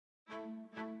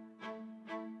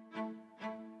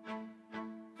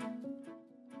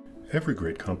Every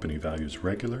great company values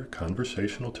regular,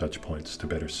 conversational touchpoints to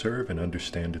better serve and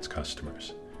understand its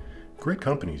customers. Great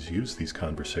companies use these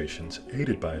conversations,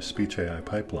 aided by a speech AI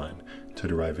pipeline, to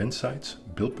derive insights,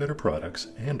 build better products,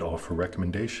 and offer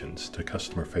recommendations to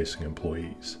customer-facing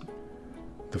employees.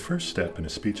 The first step in a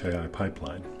speech AI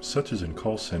pipeline, such as in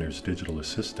call centers' digital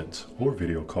assistants or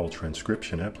video call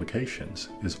transcription applications,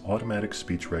 is automatic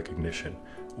speech recognition,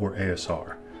 or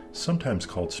ASR, sometimes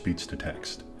called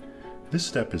speech-to-text. This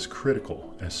step is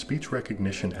critical as speech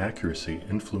recognition accuracy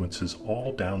influences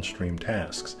all downstream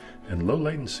tasks, and low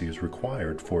latency is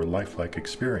required for a lifelike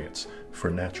experience for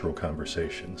natural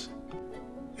conversations.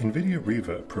 NVIDIA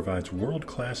Riva provides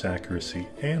world-class accuracy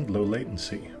and low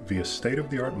latency via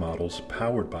state-of-the-art models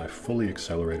powered by fully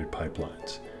accelerated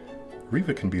pipelines.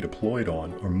 Riva can be deployed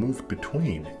on or moved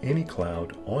between any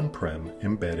cloud, on-prem,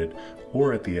 embedded,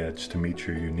 or at the edge to meet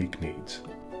your unique needs.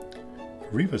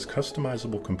 Riva's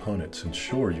customizable components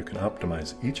ensure you can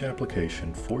optimize each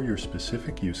application for your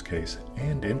specific use case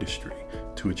and industry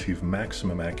to achieve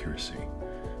maximum accuracy.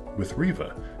 With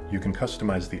Riva, you can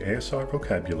customize the ASR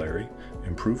vocabulary,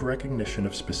 improve recognition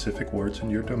of specific words in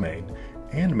your domain,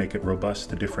 and make it robust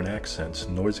to different accents,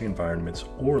 noisy environments,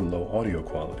 or low audio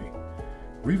quality.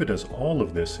 Riva does all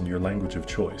of this in your language of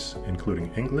choice,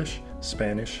 including English,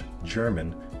 Spanish,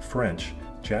 German, French,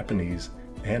 Japanese,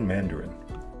 and Mandarin.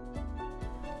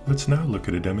 Let's now look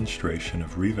at a demonstration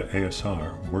of Riva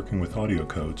ASR working with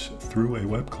AudioCodes through a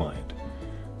web client.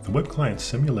 The web client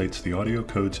simulates the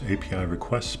AudioCodes API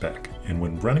request spec, and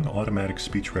when running automatic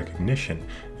speech recognition,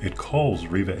 it calls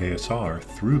Riva ASR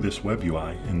through this web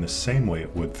UI in the same way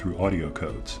it would through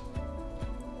AudioCodes.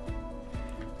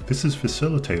 This is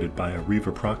facilitated by a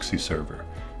Riva proxy server.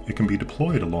 It can be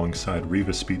deployed alongside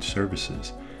Riva speech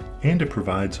services, and it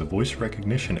provides a voice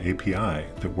recognition API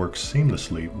that works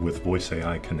seamlessly with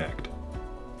VoiceAI Connect.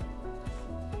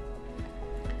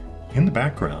 In the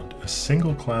background, a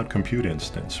single cloud compute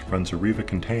instance runs a Riva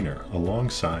container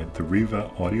alongside the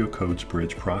Riva AudioCodes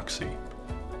Bridge proxy.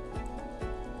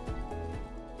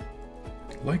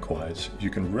 Likewise, you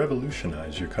can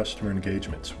revolutionize your customer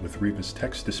engagements with Riva's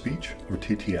text-to-speech, or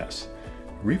TTS.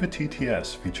 Riva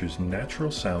TTS features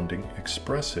natural-sounding,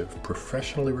 expressive,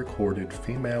 professionally recorded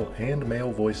female and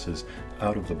male voices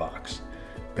out of the box.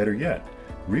 Better yet,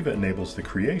 Riva enables the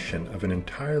creation of an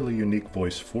entirely unique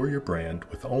voice for your brand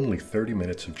with only 30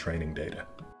 minutes of training data.